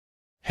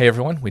Hey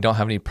everyone, we don't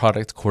have any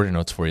product quarter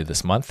notes for you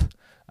this month.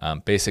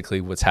 Basically,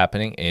 what's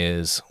happening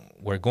is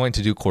we're going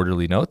to do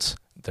quarterly notes.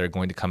 They're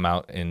going to come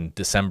out in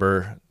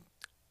December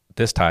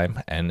this time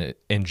and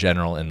in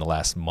general in the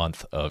last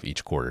month of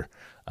each quarter.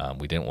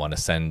 We didn't want to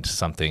send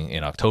something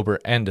in October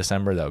and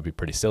December. That would be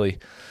pretty silly.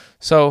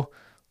 So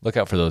look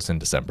out for those in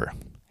December.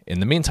 In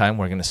the meantime,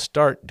 we're going to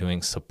start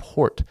doing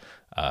support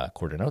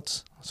quarter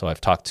notes. So I've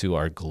talked to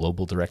our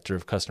Global Director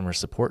of Customer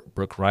Support,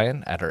 Brooke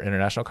Ryan, at our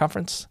international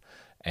conference.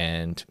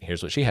 And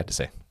here's what she had to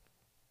say.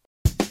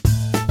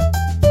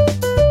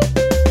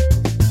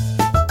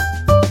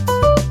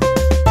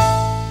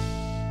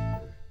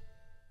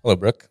 Hello,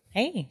 Brooke.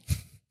 Hey.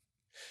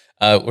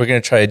 We're going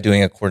to try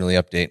doing a quarterly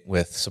update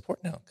with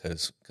support now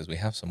because we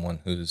have someone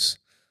who's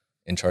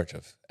in charge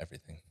of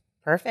everything.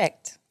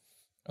 Perfect.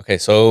 Okay,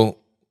 so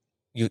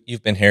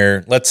you've been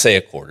here, let's say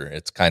a quarter.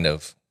 It's kind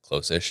of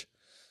close-ish.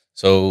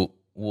 So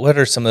what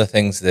are some of the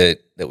things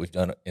that we've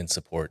done in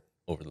support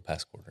over the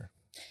past quarter?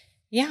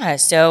 Yeah,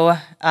 so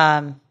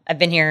I've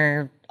been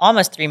here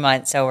almost 3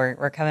 months, so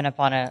we're coming up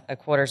on a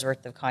quarter's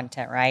worth of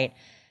content, right?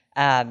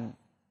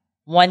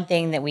 One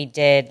thing that we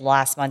did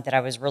last month that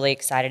I was really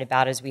excited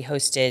about is we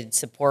hosted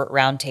support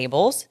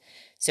roundtables.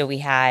 So we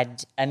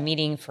had a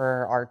meeting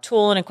for our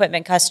tool and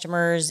equipment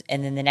customers,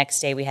 and then the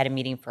next day we had a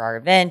meeting for our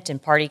event and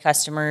party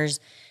customers.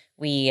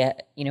 We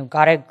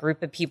got a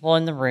group of people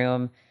in the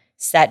room,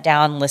 sat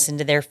down, listened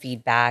to their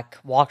feedback,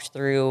 walked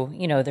through,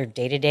 their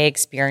day-to-day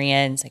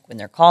experience, like when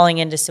they're calling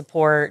into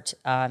support.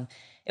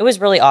 It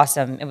was really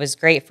awesome. It was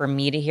great for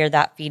me to hear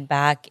that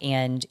feedback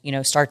and,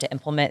 start to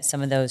implement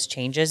some of those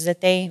changes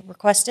that they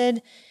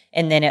requested.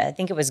 And then I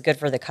think it was good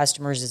for the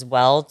customers as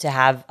well to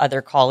have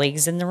other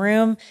colleagues in the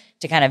room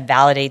to kind of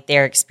validate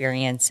their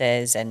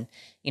experiences. And,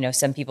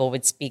 some people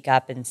would speak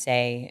up and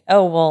say,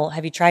 oh, well,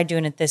 have you tried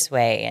doing it this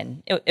way?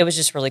 And it was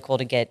just really cool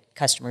to get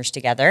customers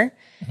together.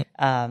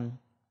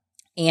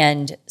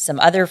 And some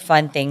other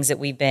fun things that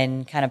we've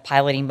been kind of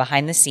piloting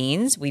behind the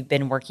scenes. We've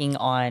been working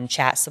on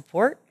chat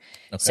support.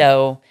 Okay.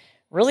 So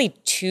really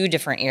two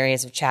different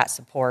areas of chat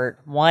support.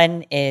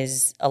 One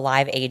is a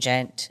live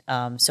agent.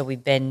 So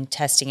we've been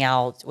testing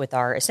out with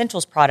our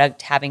Essentials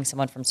product, having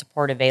someone from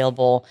support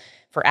available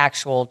for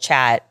actual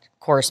chat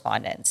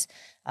correspondence.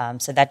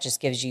 So that just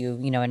gives you,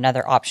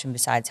 another option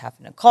besides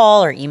having to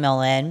call or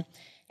email in.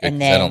 And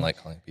then I don't like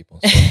calling people,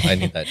 so I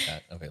need that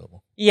chat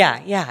available.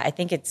 Yeah. I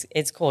think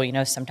it's cool.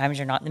 Sometimes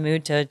you're not in the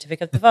mood to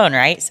pick up the phone,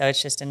 right? So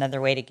it's just another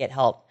way to get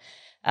help.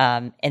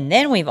 And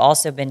then we've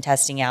also been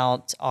testing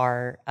out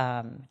our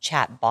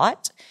chat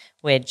bot,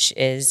 which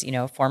is,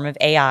 a form of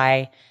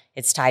AI.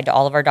 It's tied to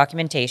all of our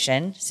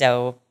documentation.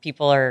 So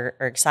people are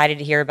excited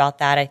to hear about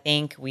that, I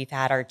think. We've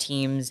had our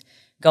teams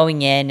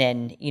going in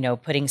and,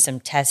 putting some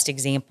test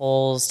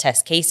examples,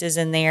 test cases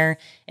in there,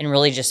 and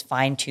really just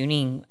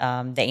fine-tuning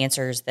the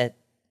answers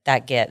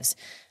that gives.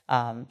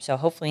 So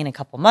hopefully in a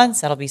couple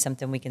months, that'll be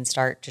something we can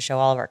start to show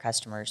all of our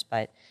customers,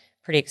 but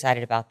pretty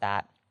excited about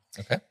that.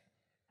 Okay.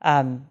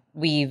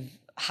 We've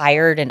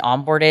hired and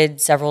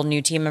onboarded several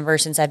new team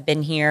members since I've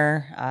been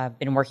here. I've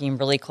been working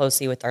really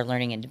closely with our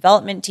learning and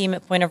development team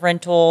at Point of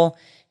Rental,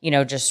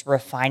 just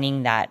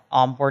refining that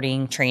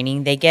onboarding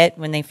training they get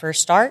when they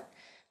first start,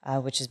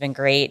 which has been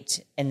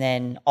great. And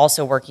then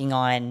also working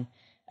on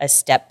a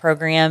STEP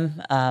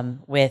program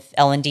with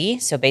L&D.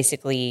 So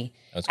basically,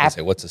 I was going to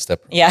say, what's a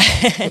STEP program?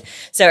 Yeah.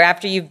 So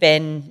after you've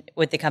been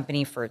with the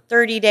company for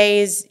 30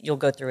 days, you'll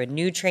go through a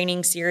new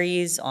training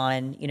series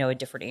on, a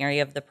different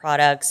area of the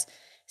products.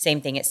 Same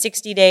thing at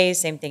 60 days,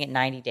 same thing at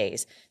 90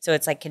 days. So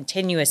it's like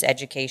continuous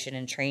education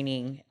and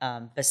training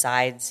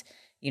besides,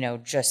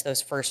 just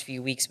those first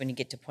few weeks when you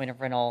get to Point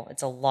of Rental.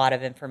 It's a lot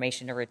of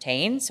information to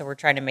retain. So we're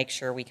trying to make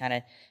sure we kind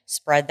of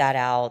spread that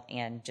out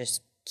and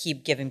just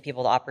keep giving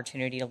people the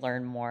opportunity to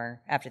learn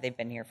more after they've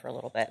been here for a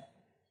little bit.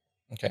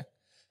 Okay.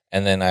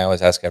 And then I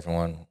always ask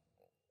everyone,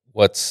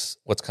 what's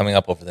coming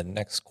up over the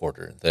next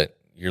quarter that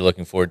you're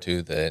looking forward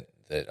to that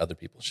other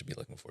people should be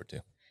looking forward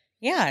to?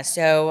 Yeah.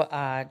 So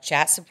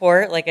chat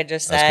support, like I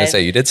just said. I was going to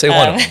say, you did say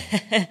one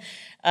of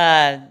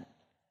them.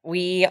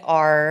 We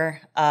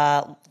are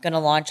going to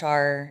launch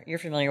you're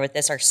familiar with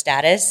this, our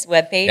status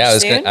webpage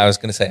soon. I was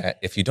going to say,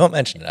 if you don't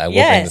mention it, I will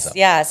bring this up.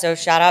 Yeah. So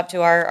shout out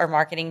to our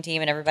marketing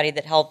team and everybody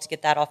that helped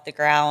get that off the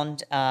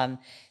ground.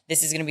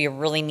 This is going to be a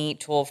really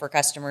neat tool for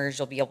customers.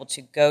 You'll be able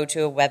to go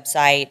to a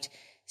website,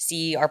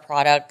 see our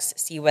products,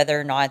 see whether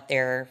or not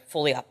they're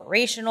fully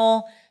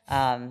operational.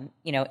 In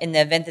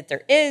the event that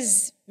there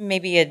is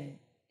maybe an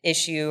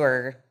issue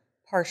or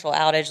partial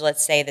outage,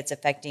 let's say, that's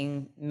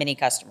affecting many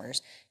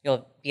customers,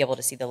 you'll be able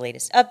to see the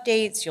latest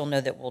updates. You'll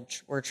know that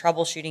we're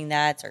troubleshooting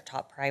that. It's our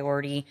top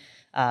priority.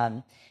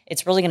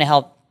 It's really going to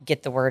help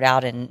get the word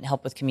out and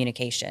help with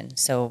communication.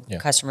 So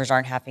customers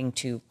aren't having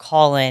to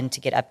call in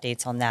to get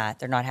updates on that.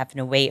 They're not having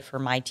to wait for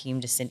my team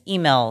to send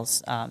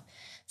emails.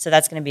 So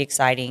that's going to be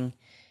exciting.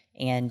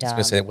 And I was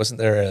going to say, wasn't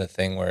there a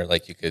thing where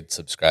you could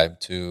subscribe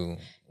to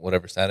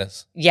whatever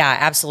status? Yeah,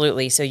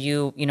 absolutely. So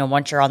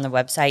once you're on the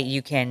website,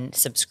 you can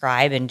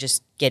subscribe and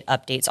just get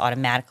updates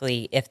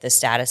automatically if the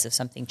status of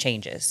something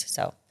changes.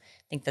 So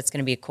think that's going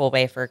to be a cool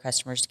way for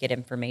customers to get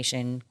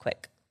information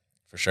quick.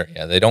 For sure.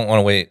 Yeah. They don't want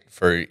to wait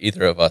for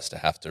either of us to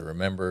have to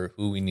remember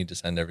who we need to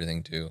send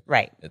everything to.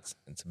 Right. It's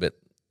going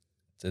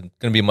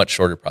to be a much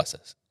shorter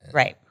process. And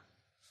Right.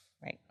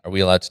 are we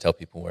allowed to tell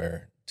people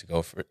where to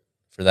go for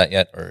that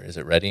yet? Or is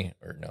it ready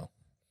or no?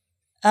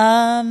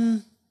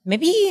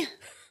 Maybe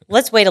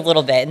let's wait a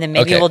little bit, and then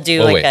maybe we'll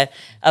do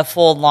a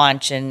full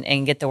launch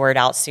and get the word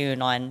out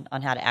soon on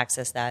how to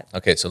access that.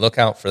 Okay. So look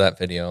out for that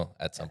video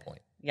at some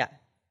point. Yeah.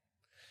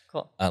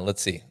 Cool.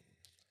 Let's see.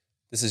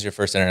 This is your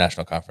first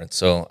international conference.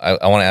 So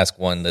I want to ask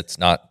one that's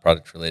not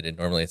product related.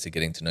 Normally it's a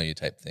getting to know you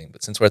type thing.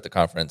 But since we're at the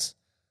conference,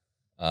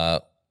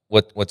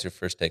 what's your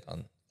first take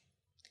on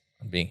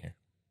being here?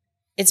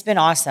 It's been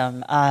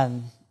awesome.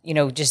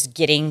 Just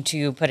getting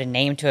to put a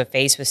name to a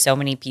face with so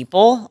many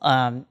people.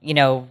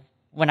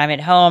 When I'm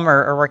at home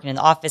or working in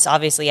the office,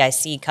 obviously I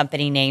see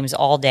company names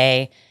all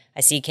day.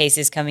 I see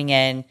cases coming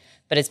in,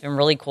 but it's been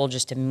really cool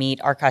just to meet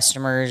our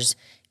customers,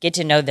 get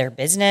to know their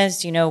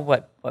business,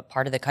 what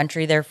part of the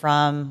country they're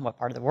from, what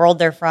part of the world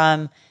they're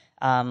from,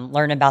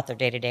 learn about their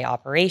day-to-day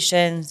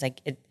operations. Like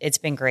it's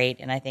been great.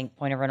 And I think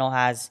Point of Rental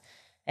has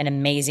an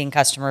amazing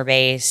customer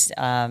base.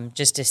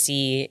 Just to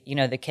see,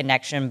 the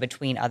connection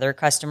between other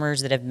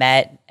customers that have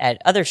met at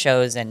other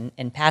shows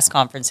and past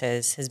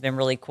conferences has been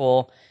really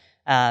cool.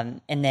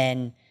 And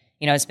then,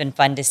 it's been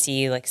fun to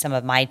see like some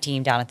of my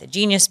team down at the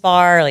Genius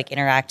Bar, like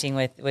interacting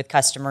with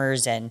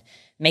customers and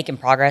making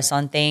progress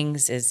on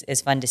things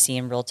is fun to see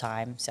in real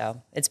time.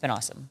 So it's been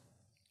awesome.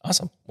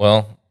 Awesome.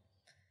 Well,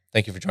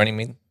 thank you for joining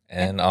me,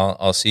 and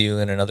I'll see you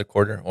in another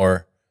quarter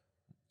or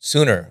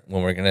sooner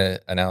when we're going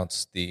to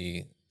announce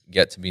the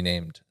yet to be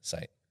named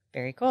site.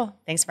 Very cool.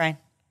 Thanks, Brian.